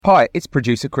Hi, it's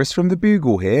producer Chris from The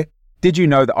Bugle here. Did you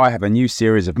know that I have a new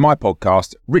series of my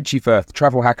podcast, Richie Firth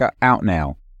Travel Hacker, out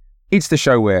now? It's the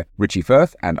show where Richie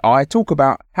Firth and I talk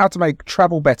about how to make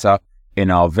travel better in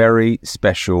our very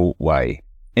special way.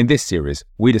 In this series,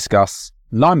 we discuss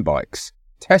Lime bikes,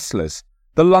 Teslas,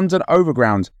 the London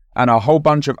Overground, and a whole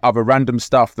bunch of other random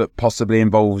stuff that possibly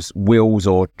involves wheels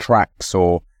or tracks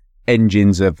or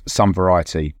engines of some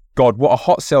variety. God, what a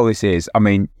hot sell this is. I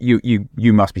mean,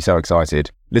 you must be so excited.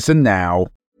 Listen now.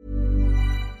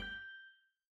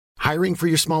 Hiring for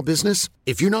your small business?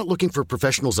 If you're not looking for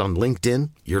professionals on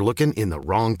LinkedIn, you're looking in the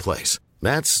wrong place.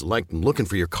 That's like looking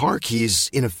for your car keys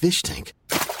in a fish tank.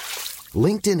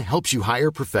 LinkedIn helps you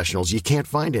hire professionals you can't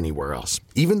find anywhere else,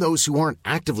 even those who aren't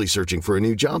actively searching for a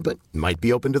new job but might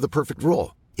be open to the perfect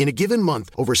role. In a given month,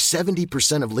 over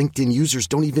 70% of LinkedIn users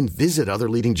don't even visit other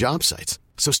leading job sites.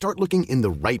 So start looking in the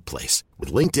right place.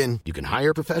 With LinkedIn, you can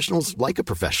hire professionals like a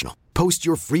professional. Post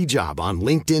your free job on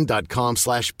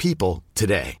linkedin.com/people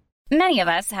today. Many of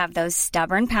us have those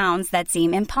stubborn pounds that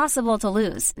seem impossible to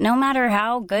lose, no matter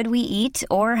how good we eat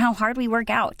or how hard we work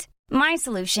out. My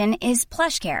solution is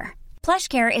PlushCare.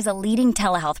 PlushCare is a leading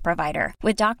telehealth provider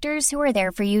with doctors who are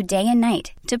there for you day and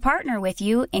night to partner with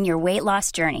you in your weight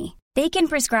loss journey. They can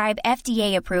prescribe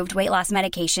FDA-approved weight loss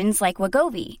medications like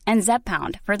Wegovy and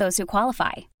Zepbound for those who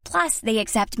qualify. Plus, they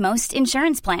accept most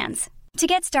insurance plans. To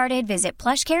get started, visit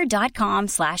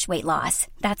plushcare.com/weight loss.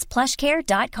 That's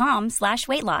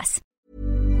plushcare.com/weight loss.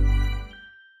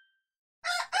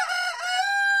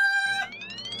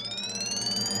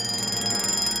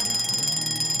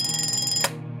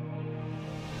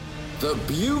 The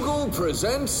Bugle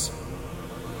presents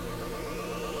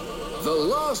The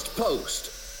Last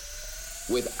Post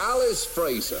with Alice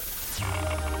Fraser.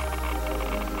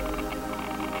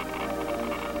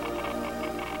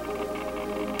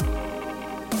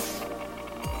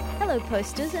 Hello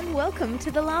posters and welcome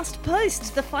to The Last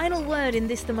Post, the final word in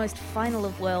this, the most final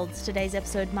of worlds. Today's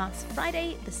episode marks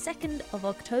Friday, the 2nd of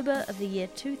October of the year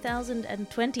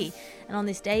 2020. And on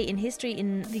this day in history,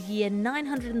 in the year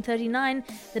 939,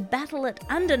 the battle at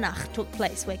Andernach took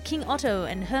place, where King Otto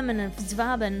and Hermann of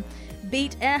Swaben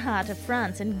beat Erhard of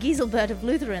France and Giselbert of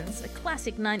Lutherans, a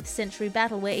classic 9th century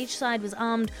battle where each side was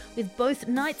armed with both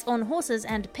knights on horses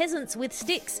and peasants with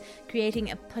sticks, creating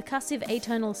a percussive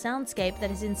atonal soundscape that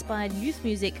has inspired youth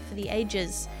music for the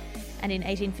ages. And in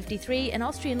 1853, an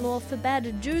Austrian law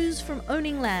forbade Jews from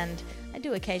owning land. I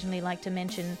do occasionally like to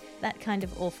mention that kind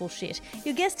of awful shit.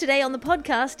 Your guest today on the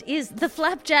podcast is the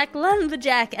Flapjack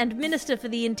Lumberjack and Minister for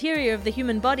the Interior of the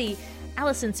Human Body,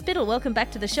 Alison Spittle. Welcome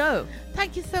back to the show.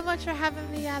 Thank you so much for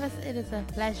having me, Alice. It is a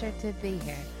pleasure to be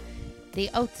here. The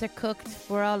oats are cooked.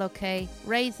 We're all okay.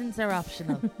 Raisins are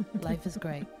optional. Life is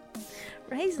great.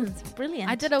 Raisins, brilliant.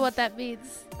 I don't know what that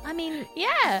means. I mean,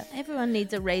 yeah, everyone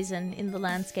needs a raisin in the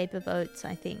landscape of oats,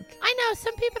 I think. I know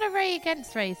some people are very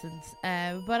against raisins,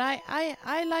 but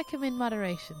I like them in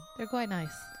moderation. They're quite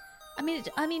nice. I mean,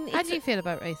 how do you feel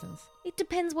about raisins? It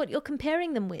depends what you're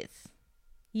comparing them with.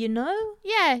 You know?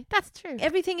 Yeah, that's true.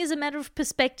 Everything is a matter of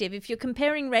perspective. If you're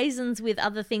comparing raisins with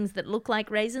other things that look like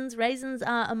raisins, raisins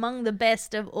are among the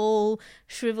best of all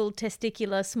shriveled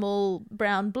testicular small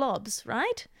brown blobs,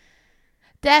 right?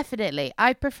 Definitely.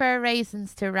 I prefer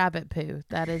raisins to rabbit poo.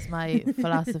 That is my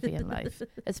philosophy in life,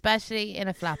 especially in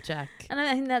a flapjack. And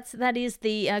I think that is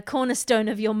the cornerstone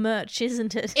of your merch,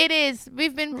 isn't it? It is.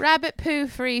 We've been rabbit poo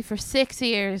free for 6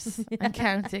 years and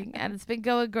counting, and it's been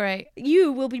going great.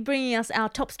 You will be bringing us our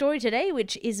top story today,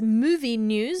 which is movie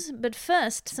news. But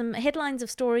first, some headlines of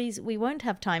stories we won't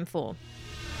have time for.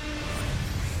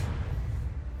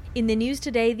 In the news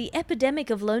today, the epidemic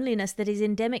of loneliness that is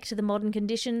endemic to the modern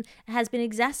condition has been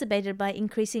exacerbated by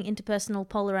increasing interpersonal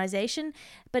polarization,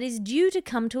 but is due to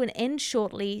come to an end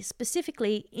shortly,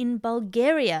 specifically in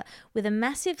Bulgaria, with a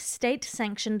massive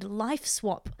state-sanctioned life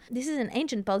swap. This is an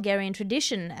ancient Bulgarian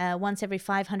tradition. Once every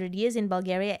 500 years in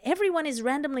Bulgaria, everyone is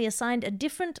randomly assigned a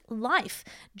different life,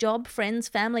 job, friends,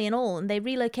 family and all, and they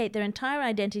relocate their entire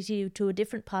identity to a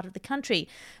different part of the country.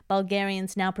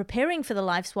 Bulgarians now preparing for the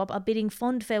life swap are bidding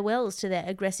fond farewells to their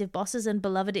aggressive bosses and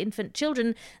beloved infant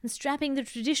children and strapping the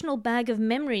traditional bag of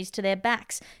memories to their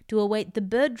backs to await the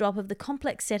bird drop of the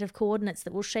complex set of coordinates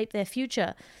that will shape their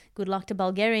future. Good luck to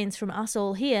Bulgarians from us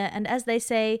all here, and as they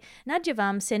say,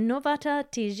 Nadjevam se novata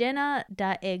ti žena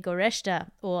da e goreshta,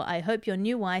 or I hope your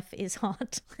new wife is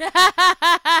hot.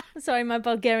 Sorry, my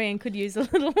Bulgarian could use a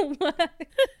little work.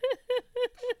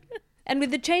 And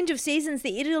with the change of seasons,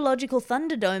 the ideological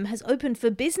Thunderdome has opened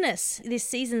for business. This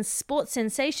season's sports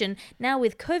sensation, now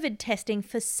with COVID testing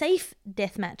for safe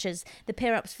death matches. The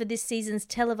pair-ups for this season's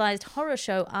televised horror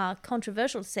show are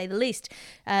controversial, to say the least.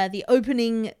 The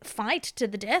opening fight to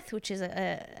the death, which is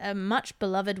a much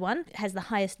beloved one, has the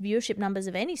highest viewership numbers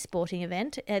of any sporting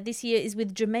event. This year is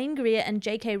with Jermaine Greer and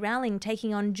J.K. Rowling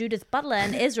taking on Judith Butler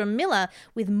and Ezra Miller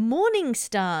with Morning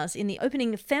Stars in the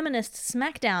opening feminist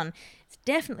smackdown. It's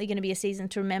definitely going to be a season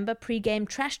to remember. Pre-game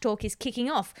trash talk is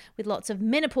kicking off with lots of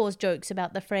menopause jokes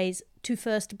about the phrase "to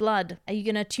first blood." Are you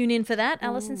going to tune in for that,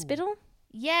 Alison Spittle?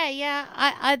 Yeah.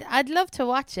 I'd love to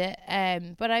watch it.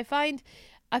 But I find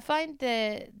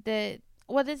the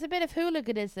there's a bit of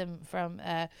hooliganism from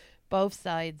both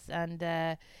sides, and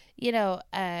back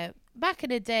in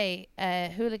the day,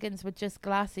 hooligans would just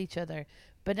glass each other,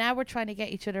 but now we're trying to get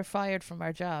each other fired from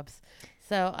our jobs.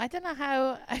 So I don't know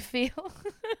how I feel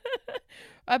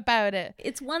about it.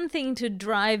 It's one thing to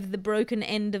drive the broken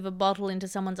end of a bottle into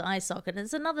someone's eye socket.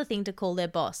 It's another thing to call their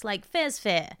boss. Like, fair's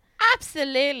fair.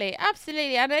 Absolutely.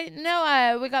 And I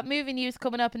know we got movie news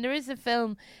coming up, and there is a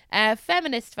film,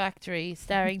 Feminist Factory,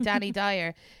 starring Danny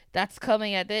Dyer, that's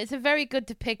coming out. It's a very good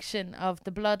depiction of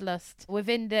the bloodlust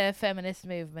within the feminist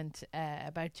movement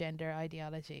about gender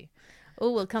ideology.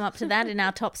 Oh, we'll come up to that in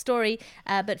our top story.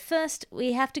 But first,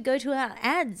 we have to go to our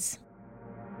ads.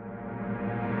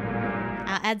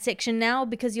 Our ad section now,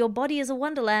 because your body is a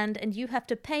wonderland and you have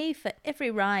to pay for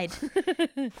every ride.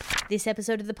 This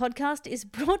episode of the podcast is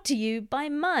brought to you by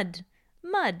Mud.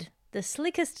 Mud, the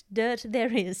slickest dirt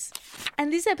there is.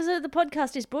 And this episode of the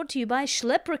podcast is brought to you by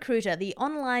SchleppRecruiter, the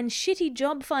online shitty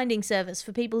job finding service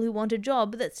for people who want a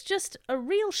job that's just a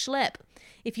real schlep.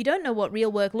 If you don't know what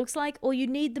real work looks like, or you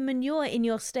need the manure in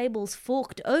your stables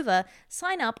forked over,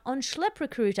 sign up on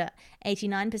SchleppRecruiter.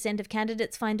 89% of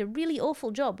candidates find a really awful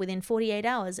job within 48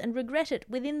 hours and regret it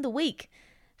within the week.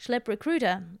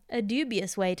 SchleppRecruiter, a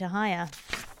dubious way to hire.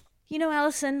 You know,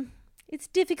 Alison, it's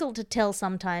difficult to tell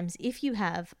sometimes if you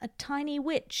have a tiny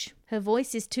witch. Her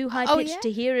voice is too high-pitched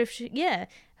to hear if she... Yeah,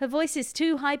 her voice is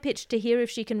too high-pitched to hear if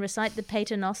she can recite the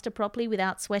Pater Noster properly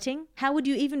without sweating. How would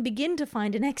you even begin to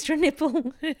find an extra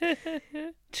nipple?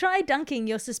 Try dunking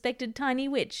your suspected tiny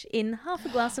witch in half a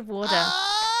glass of water. I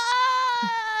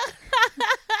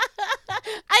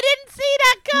didn't see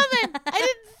that coming.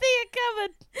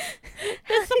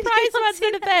 The surprise ones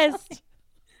are the best.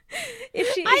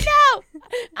 I know,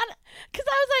 because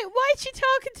I was like, why is she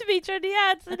talking to me during the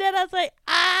ads? And then I was like,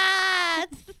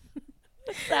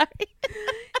 sorry.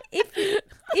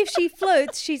 If she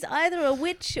floats, she's either a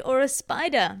witch or a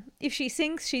spider. If she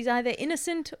sinks, she's either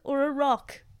innocent or a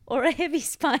rock or a heavy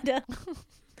spider.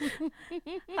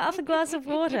 Half a glass of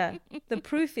water. The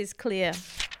proof is clear.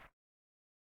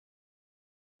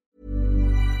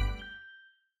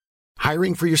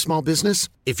 Hiring for your small business?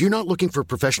 If you're not looking for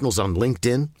professionals on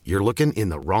LinkedIn, you're looking in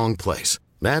the wrong place.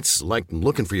 That's like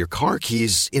looking for your car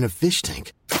keys in a fish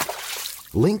tank.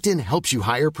 LinkedIn helps you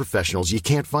hire professionals you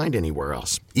can't find anywhere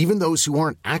else, even those who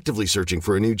aren't actively searching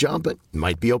for a new job but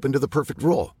might be open to the perfect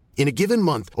role. In a given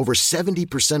month, over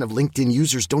 70% of LinkedIn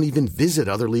users don't even visit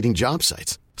other leading job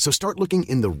sites. So start looking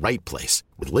in the right place.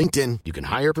 With LinkedIn, you can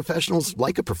hire professionals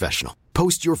like a professional.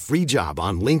 Post your free job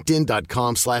on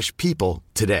linkedin.com/people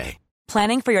today.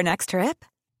 Planning for your next trip?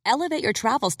 Elevate your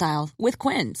travel style with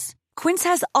Quince. Quince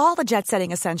has all the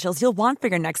jet-setting essentials you'll want for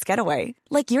your next getaway,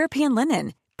 like European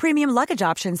linen, premium luggage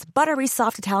options, buttery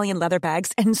soft Italian leather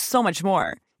bags, and so much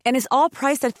more. And is all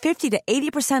priced at 50 to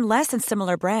 80% less than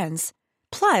similar brands.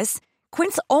 Plus,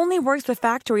 Quince only works with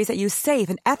factories that use safe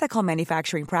and ethical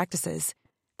manufacturing practices.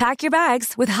 Pack your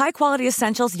bags with high-quality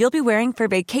essentials you'll be wearing for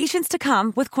vacations to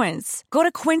come with Quince. Go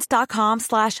to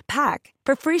quince.com/pack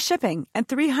for free shipping and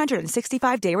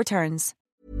 365-day returns.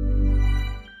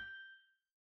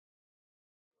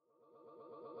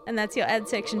 And that's your ad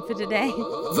section for today.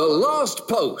 The Last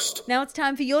Post. Now it's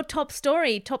time for your top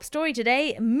story. Top story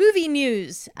today, movie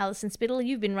news. Alison Spittle,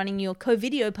 you've been running your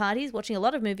co-video parties, watching a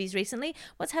lot of movies recently.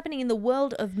 What's happening in the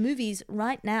world of movies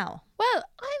right now? Well,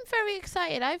 I'm very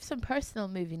excited. I have some personal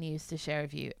movie news to share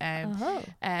with you.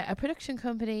 A production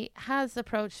company has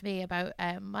approached me about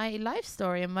my life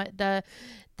story, and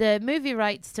the movie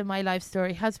rights to my life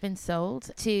story has been sold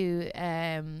to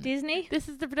Disney. This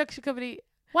is the production company.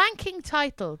 Wanking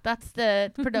Title, that's the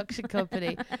production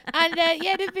company. And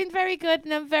they've been very good,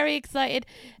 and I'm very excited.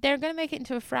 They're going to make it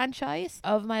into a franchise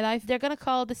of my life. They're going to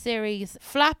call the series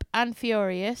Flap and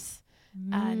Furious.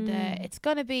 And it's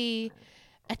going to be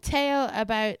a tale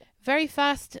about very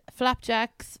fast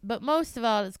flapjacks, but most of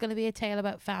all, it's going to be a tale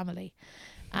about family.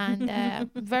 And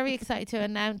I'm very excited to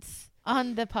announce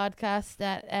on the podcast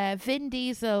that Vin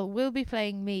Diesel will be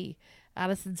playing me,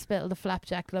 Alison Spittle, the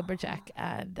Flapjack Lumberjack,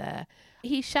 and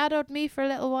he shadowed me for a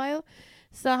little while.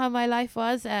 Saw how my life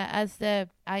was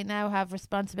I now have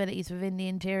responsibilities within the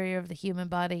interior of the human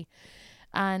body,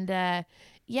 and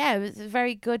it was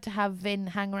very good to have Vin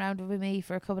hang around with me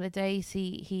for a couple of days.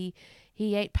 He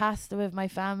ate pasta with my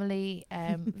family.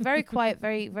 Very quiet,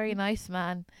 very, very nice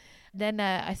man. Then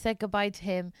I said goodbye to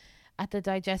him at the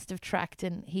digestive tract,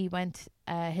 and he went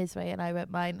his way and I went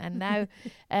mine. And now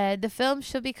the film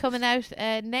should be coming out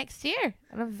next year,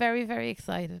 and I'm very, very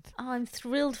excited. Oh, I'm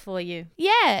thrilled for you.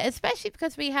 Yeah, especially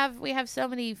because we have so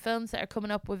many films that are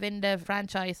coming up within the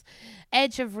franchise.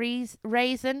 Edge of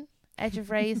Raisin.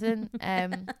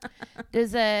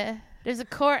 There's a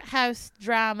courthouse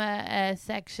drama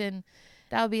section.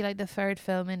 That'll be like the third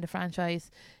film in the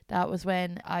franchise. That was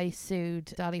when I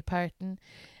sued Dolly Parton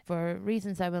for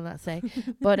reasons I will not say,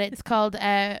 but it's called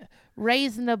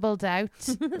Reasonable Doubt.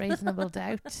 Reasonable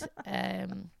Doubt.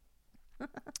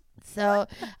 So,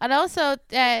 and also,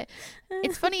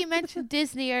 it's funny you mentioned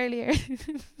Disney earlier.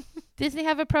 Disney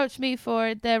have approached me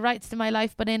for the rights to my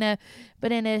life, but in a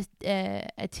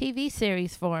TV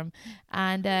series form,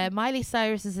 and Miley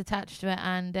Cyrus is attached to it,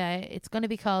 and it's going to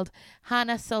be called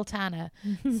Hannah Sultana.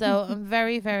 So I'm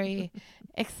very, very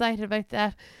excited about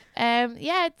that.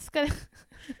 It's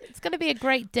gonna be a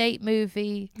great date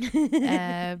movie.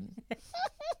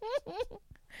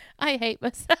 I hate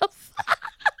myself.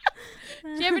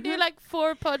 Do you ever do like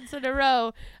 4 puns in a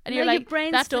row and you're like,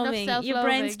 that's enough self-loathing? You're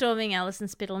brainstorming, Alison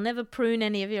Spittle. Never prune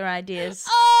any of your ideas.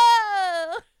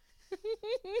 Oh!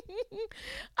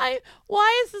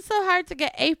 Why is it so hard to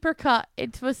get apricot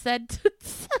into a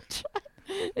sentence?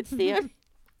 It's the only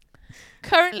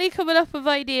currently coming up with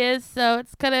ideas, so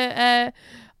it's kind of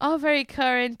all very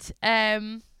current.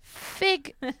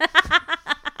 Fig.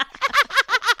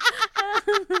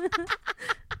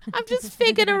 I'm just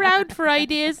figging around for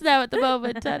ideas now at the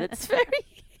moment, and it's very...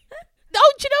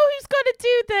 Oh, do you know who's going to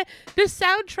do the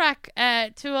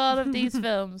soundtrack to all of these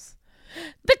films?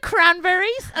 The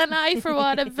Cranberries, and I, for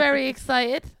one, am very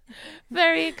excited.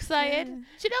 Very excited.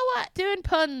 Do you know what? Doing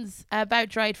puns about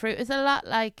dried fruit is a lot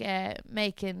like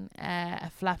making a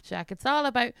flapjack. It's all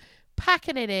about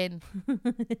packing it in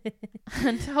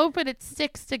and hoping it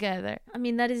sticks together. I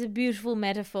mean, that is a beautiful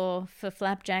metaphor for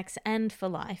flapjacks and for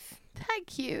life.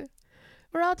 Thank you.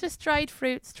 We're all just dried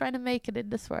fruits trying to make it in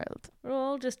this world. We're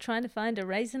all just trying to find a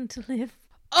raisin to live.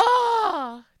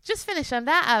 Oh, just finish on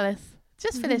that, Alice.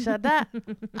 Just finish on that.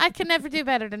 I can never do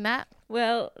better than that.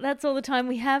 Well, that's all the time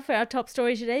we have for our top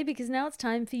story today, because now it's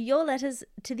time for your letters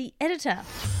to the editor.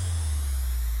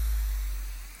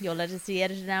 Your letters to the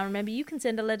editor. Now, remember, you can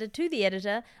send a letter to the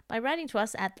editor by writing to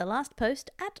us at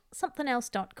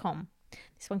thelastpost@somethingelse.com.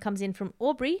 This one comes in from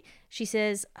Aubrey. She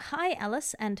says, "Hi,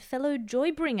 Alice and fellow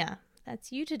Joybringer."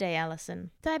 That's you today,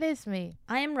 Alison. That is me.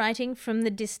 "I am writing from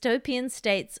the dystopian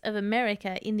states of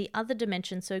America in the other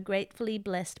dimension, so gratefully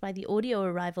blessed by the audio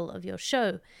arrival of your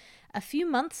show. A few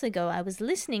months ago, I was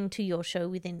listening to your show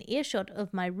within earshot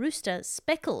of my rooster,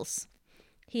 Speckles.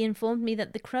 He informed me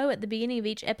that the crow at the beginning of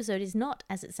each episode is not,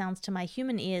 as it sounds to my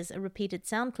human ears, a repeated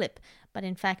sound clip, but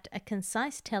in fact a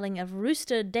concise telling of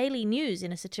rooster daily news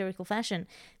in a satirical fashion.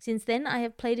 Since then, I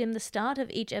have played him the start of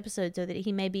each episode so that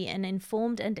he may be an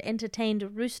informed and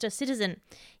entertained rooster citizen.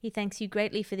 He thanks you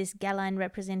greatly for this galine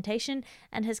representation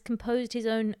and has composed his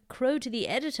own Crow to the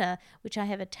Editor, which I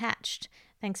have attached.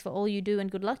 Thanks for all you do and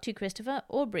good luck to you, Christopher.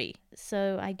 Aubrey."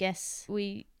 So I guess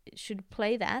we should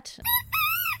play that.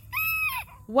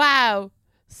 Wow.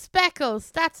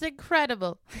 Speckles, that's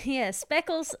incredible. Yeah,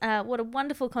 Speckles, what a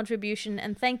wonderful contribution,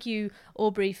 and thank you,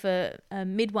 Aubrey, for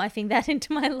midwifing that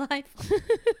into my life.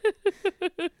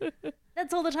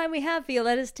 That's all the time we have for your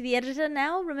letters to the editor.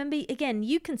 Now, remember, again,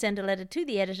 you can send a letter to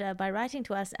the editor by writing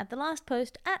to us at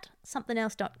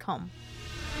thelastpost@somethingelse.com.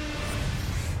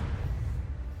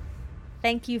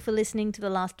 Thank you for listening to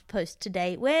The Last Post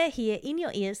today. We're here in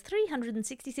your ears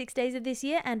 366 days of this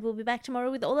year, and we'll be back tomorrow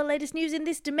with all the latest news in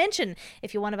this dimension.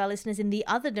 If you're one of our listeners in the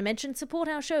other dimension, support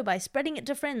our show by spreading it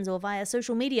to friends or via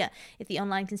social media. If the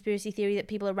online conspiracy theory that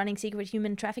people are running secret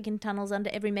human trafficking tunnels under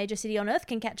every major city on Earth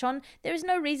can catch on, there is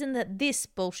no reason that this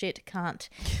bullshit can't.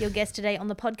 Your guest today on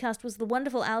the podcast was the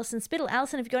wonderful Alison Spittle.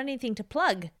 Alison, have you got anything to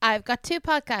plug? I've got 2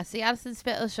 podcasts, The Alison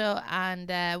Spittle Show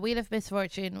and Wheel of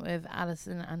Misfortune with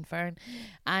Alison and Fern.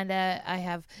 And I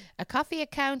have a coffee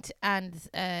account and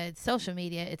social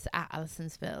media. It's at Alison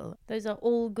Spittle. Those are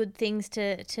all good things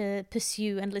to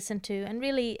pursue and listen to. And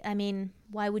really, I mean,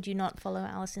 why would you not follow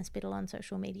Alison Spittle on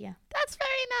social media? That's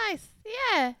very nice.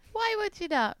 Yeah, why would you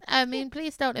not? I mean,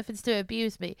 please don't if it's to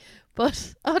abuse me.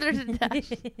 But other than that...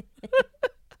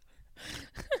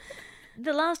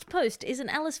 The Last Post is an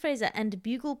Alice Fraser and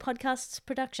Bugle Podcasts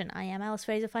production. I am Alice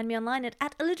Fraser. Find me online at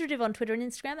 @alliterative on Twitter and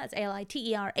Instagram. That's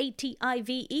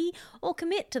ALITERATIVE. Or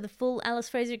commit to the full Alice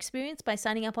Fraser experience by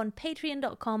signing up on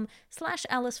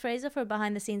patreon.com/Alice Fraser for a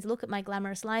behind-the-scenes look at my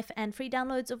glamorous life and free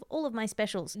downloads of all of my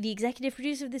specials. The executive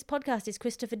producer of this podcast is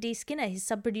Christopher D. Skinner. His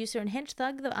sub-producer and hench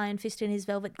thug, the iron fist in his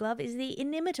velvet glove, is the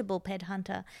inimitable Ped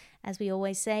Hunter. As we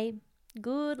always say,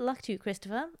 good luck to you,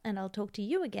 Christopher, and I'll talk to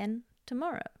you again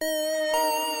tomorrow.